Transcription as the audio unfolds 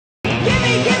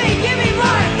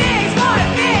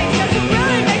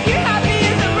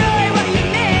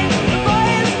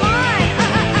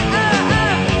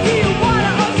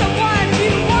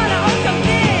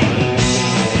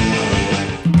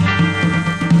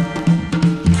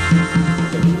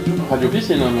Radio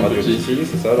Piscine. Radio Piscine,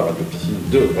 c'est ça, la Radio Piscine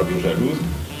de Radio Jalouse.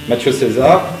 Mathieu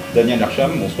Cesar, Daniel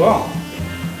Arsham, bonsoir.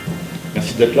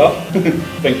 Merci d'être là.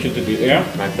 Thank you to be here.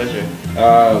 My pleasure.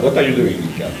 What are you doing,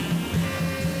 Mika?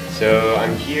 So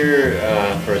I'm here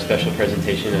for a special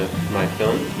presentation of my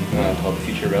film called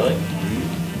Future Relic.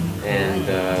 And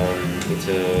it's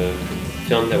a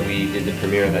film that we did the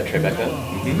premiere of at Tribeca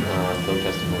Film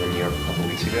Festival in New York a couple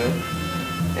weeks ago.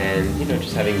 And, you know,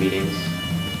 just having meetings,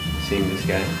 seeing this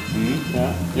guy.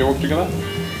 Yeah. You work together?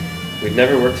 We've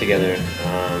never worked together.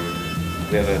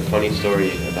 We have a funny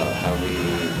story about how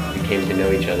we came to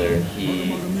know each other.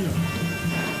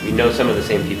 We know some of the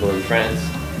same people in France,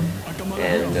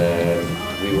 and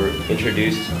we were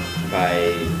introduced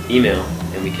by email,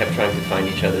 and we kept trying to find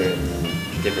each other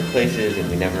in different places, and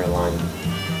we never aligned.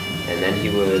 And then he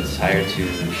was hired to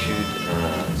shoot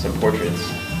some portraits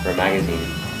for a magazine,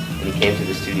 and he came to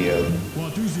the studio,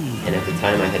 and at the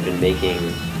time I had been making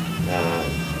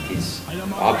these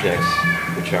objects,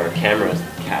 which are cameras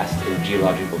cast in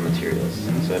geological materials.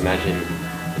 So imagine,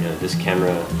 you know, this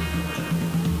camera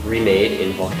remade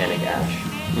in volcanic ash.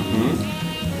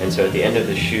 And so at the end of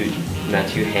the shoot,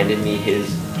 Mathieu handed me his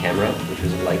camera, which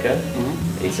was a Leica,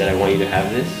 and he said, "I want you to have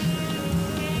this.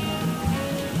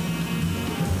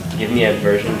 Give me a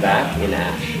version back in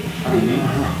ash."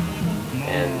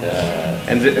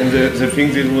 And the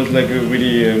thing, this was like a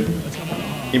really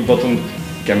important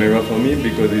camera for me,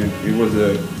 because it was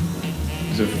the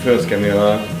first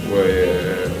camera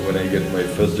where when I get my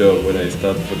first job, when I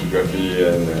start photography,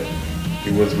 and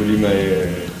it was really my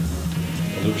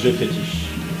L'objet fétiche.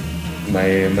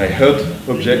 my heart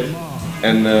object.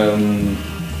 And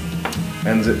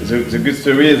the good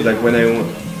story is, like, when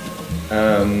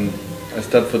I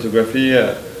start photography,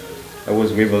 I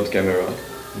was without camera,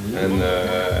 and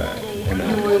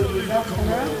You were without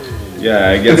camera?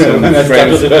 yeah, I get some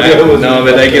friends. No,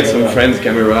 but I get some friends'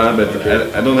 camera, but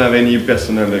I don't have any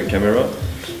personal camera.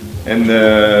 And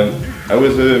I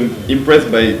was impressed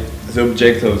by the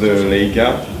object of the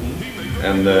Leica.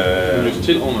 And You're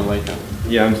still on a Leica.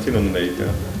 yeah, I'm still on Leica.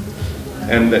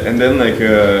 And then, like,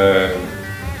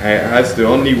 I asked the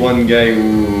only one guy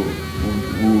who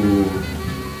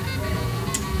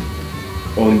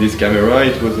owned this camera.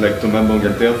 It was like Thomas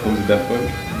Bangalter from the Daft Punk.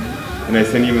 And I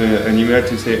sent him an email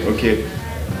to say, okay,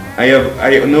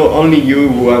 I know only you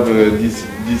who have this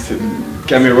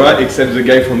camera, except the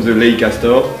guy from the Leica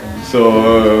store. So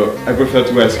I prefer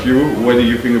to ask you, what do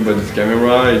you think about this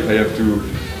camera? If I have to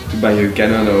buy a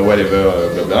Canon or whatever,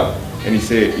 blah blah. And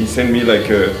he sent me like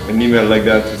an email like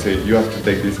that to say, you have to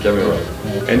take this camera.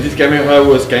 And this camera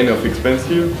was kind of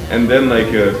expensive. And then,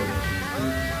 like,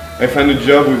 I found a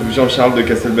job with Jean-Charles de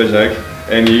Castelbajac,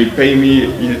 and he paid me.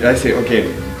 I say,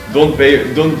 okay, don't pay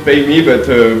me, but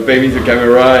pay me the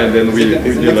camera, and then we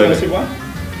do like.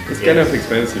 It's kind of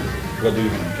expensive. What do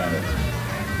you mean, kind of?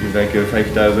 It's like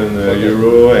 5,000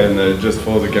 euro, and just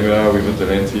for the camera with the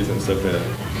lenses and stuff like that.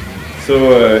 So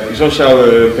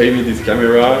Jean-Charles paid me this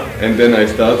camera, and then I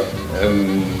start,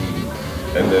 and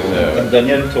then.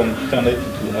 Daniel turned it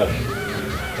into ash.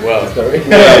 Well,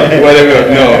 Whatever.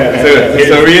 No, the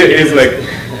story is like.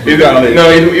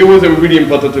 It was a really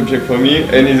important object for me,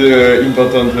 and he's an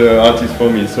important artist for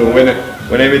me. So when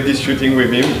I made this shooting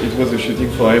with him, it was a shooting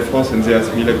for Air France, and they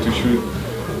asked me, like, to shoot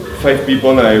 5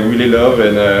 people I really love,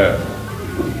 and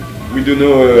we don't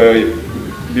know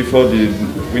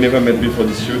we never met before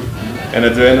this shoot. And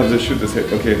at the end of the shoot, I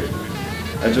said, okay,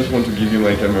 I just want to give you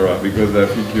my camera, because I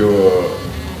think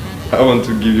I want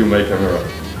to give you my camera.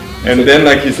 And then,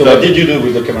 like, he So what did you do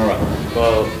with the camera?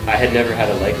 well, I had never had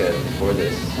a Leica before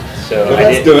this, so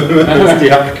That's the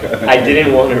hack. I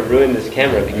didn't want to ruin this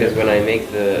camera, because when I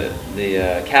make the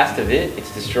cast of it,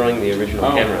 it's destroying the original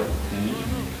camera.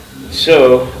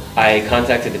 So I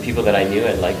contacted the people that I knew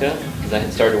at Leica, because I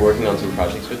had started working on some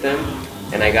projects with them,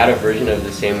 and I got a version of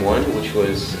the same one, which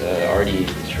was already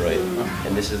destroyed,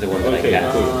 and this is the one that I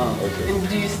cast. And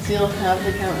do you still have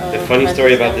the camera? The funny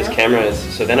story about this camera is,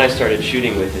 so then I started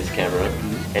shooting with this camera,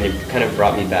 and it kind of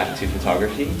brought me back to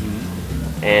photography.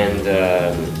 And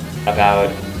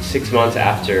about 6 months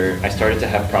after, I started to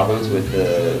have problems with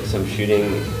some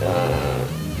shooting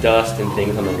dust and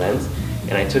things on the lens,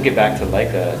 and I took it back to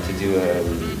Leica to do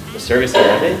a servicing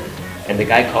of it. And the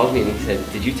guy called me and he said,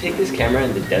 "Did you take this camera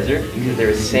in the desert? Because there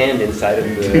was sand inside of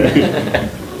the..."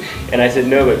 And I said,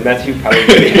 "No, but Mathieu probably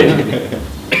did."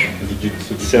 Did you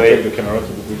take the camera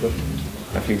to the people?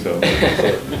 I think so.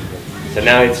 So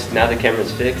now the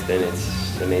camera's fixed, and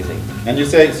amazing. And you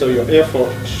say, so you're here for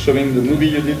showing the movie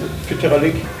you did, Future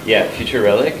Relic? Yeah, Future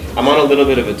Relic. I'm on a little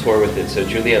bit of a tour with it. So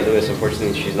Juliette Lewis,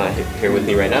 unfortunately, she's not here with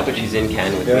me right now, but she's in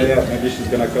Cannes with me. Yeah, maybe she's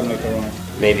gonna come later on.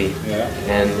 Maybe. Yeah.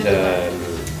 And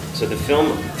so the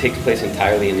film takes place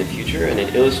entirely in the future, and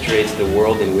it illustrates the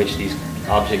world in which these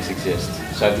objects exist.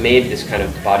 So I've made this kind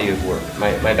of body of work.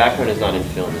 My background is not in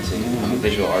film. I'm a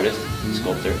visual artist,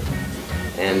 sculptor.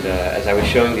 And as I was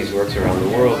showing these works around the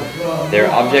world, they're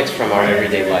objects from our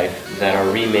everyday life that are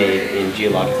remade in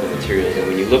geological materials. And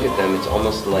when you look at them, it's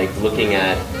almost like looking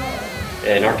at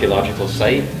an archaeological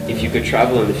site if you could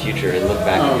travel in the future and look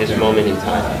back at this moment in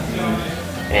time.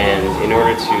 And in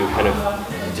order to kind of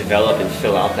develop and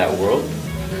fill out that world,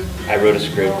 I wrote a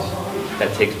script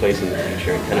that takes place in the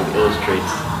future and kind of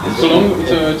illustrates.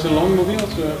 It's a long movie or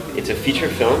it's a feature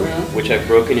film, which I've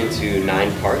broken into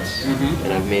 9 parts,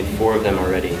 and I've made 4 of them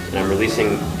already. And I'm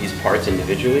releasing these parts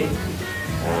individually,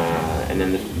 and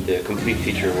then the complete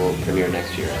feature will premiere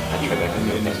next year at Tribeca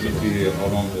Film Festival. How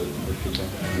long the future?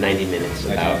 90 minutes,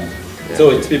 about. Yeah. So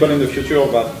it's people in the future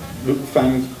that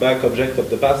find back objects of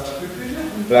the past?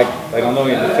 Like, I don't know,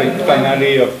 in the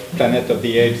finale of Planet of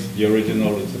the Apes, the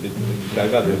original, it's a bit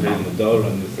like that, they found the doll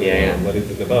and they say, what is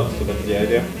it about? So that's the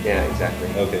idea? Yeah, exactly.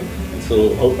 Okay. And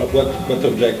so what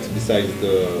objects besides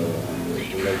the...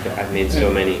 I've made so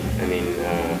many. I mean,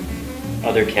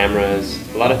 other cameras,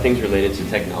 a lot of things related to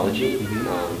technology,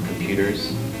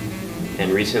 computers.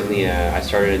 And recently I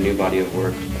started a new body of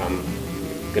work. I'm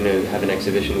going to have an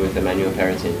exhibition with Emmanuel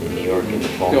Peritin in New York in the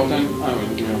fall.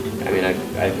 I mean,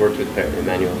 I've worked with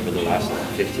Emmanuel for the last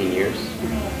 15 years.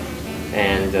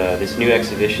 And this new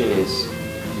exhibition is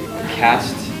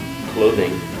cast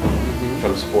clothing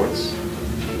from sports,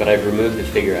 but I've removed the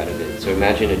figure out of it. So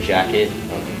imagine a jacket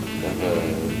of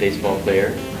a baseball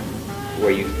player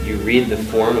where you read the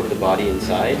form of the body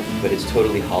inside, but it's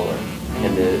totally hollow.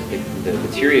 And the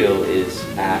material is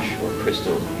ash or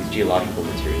crystal, these geological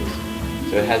materials.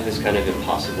 So it has this kind of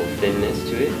impossible thinness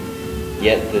to it,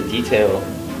 yet the detail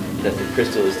that the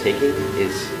crystal is taking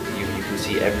is, you can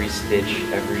see every stitch,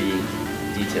 every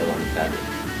detail on the fabric.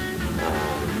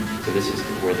 So this is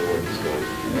where the work is going.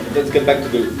 Let's get back to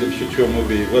the future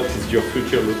movie. What is your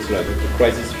future looks like? A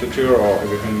crisis future or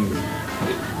everything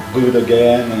good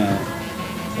again?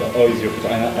 Or is your future?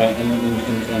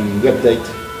 And what date?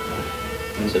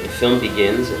 So the film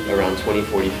begins around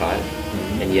 2045,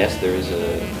 and yes, there's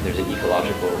an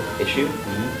ecological issue,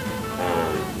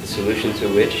 the solution to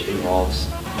which involves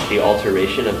the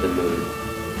alteration of the moon.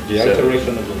 The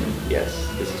alteration of the moon? Yes,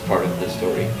 this is part of the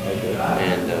story. Okay.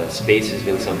 And space has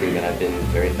been something that I've been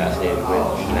very fascinated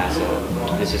with,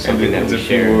 NASA. This is something that we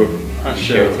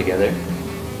share together.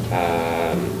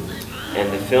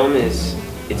 And the film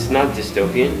it's not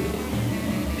dystopian.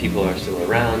 People are still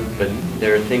around, but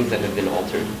there are things that have been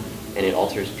altered, and it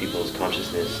alters people's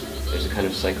consciousness. There's a kind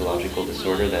of psychological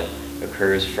disorder that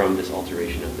occurs from this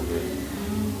alteration of the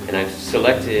moon. And I've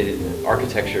selected,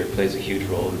 architecture plays a huge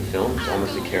role in the film. It's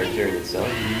almost a character in itself.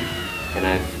 And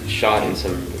I've shot in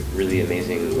some really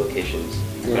amazing locations.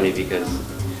 It's funny because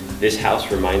this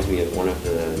house reminds me of one of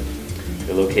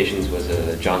the locations was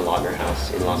a John Lautner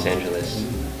house in Los Angeles.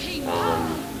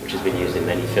 Which has been used in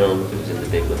many films. It was in The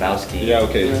Big Lebowski. Yeah,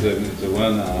 okay, it's the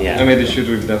one. I made a shoot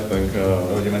with Daft Punk.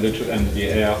 You made a shoot, and the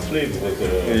air sleeve was.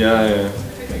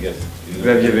 I guess.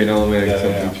 Xavier Vélan made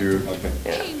something too. Okay.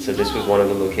 Yeah, so this was one of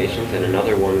the locations, and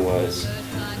another one was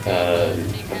a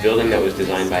building that was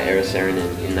designed by Ara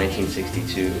Saarinen in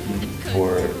 1962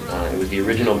 for. It was the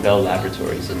original Bell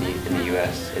Laboratories in the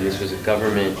U.S., and this was a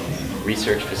government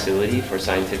research facility for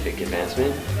scientific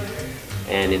advancement.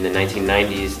 And in the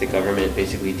 1990s, the government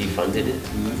basically defunded it,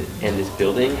 and this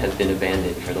building has been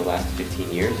abandoned for the last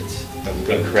 15 years. It's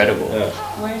incredible. Yeah.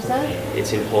 Where is that?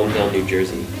 It's in Holmdel, New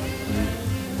Jersey,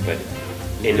 but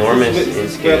enormous in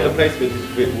scale. Where the place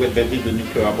where they did the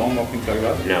nuclear bomb or things like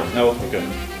that? No. No. Okay.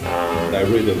 I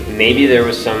read it. Maybe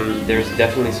there's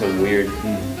definitely some weird.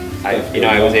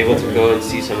 I was able to go and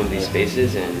see some of these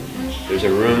spaces, and there's a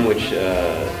room which.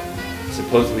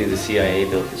 Supposedly the CIA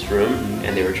built this room,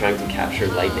 and they were trying to capture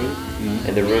lightning,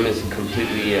 and the room is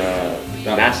completely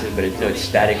massive, but it's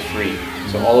static free.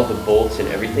 So all of the bolts and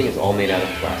everything is all made out of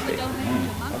plastic.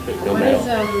 No metal.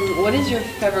 What is your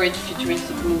favorite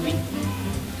futuristic movie? Do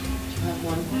you have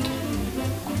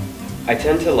one? I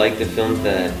tend to like the films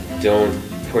that don't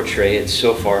portray it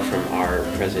so far from our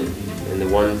present, and the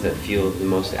ones that feel the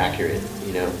most accurate.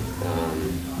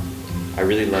 I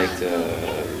really liked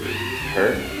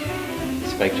Her.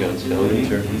 Spike Jonze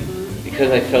film,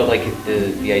 because I felt like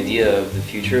the idea of the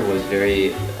future was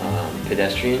very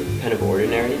pedestrian, kind of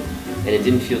ordinary, and it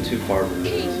didn't feel too far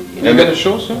removed. You got a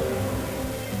show, sir?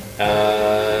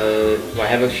 Well, I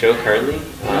have a show currently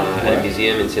at a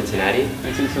museum in Cincinnati.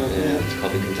 It's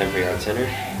called the Contemporary Art Center.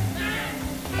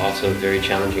 Also a very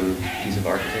challenging piece of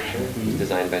architecture,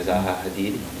 designed by Zaha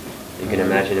Hadid. You can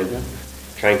imagine him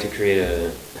trying to create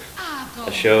a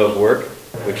show of work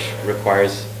which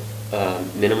requires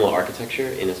minimal architecture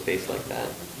in a space like that.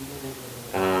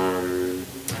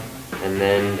 And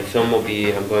then the film will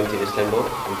be, I'm going to Istanbul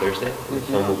on Thursday, and the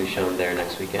film will be shown there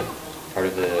next weekend, part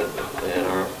of the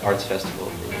arts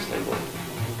festival in Istanbul.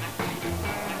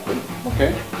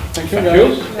 Okay, thank you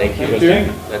guys. Thank you. Thank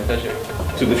you. My pleasure.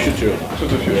 To the future. To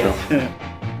the future.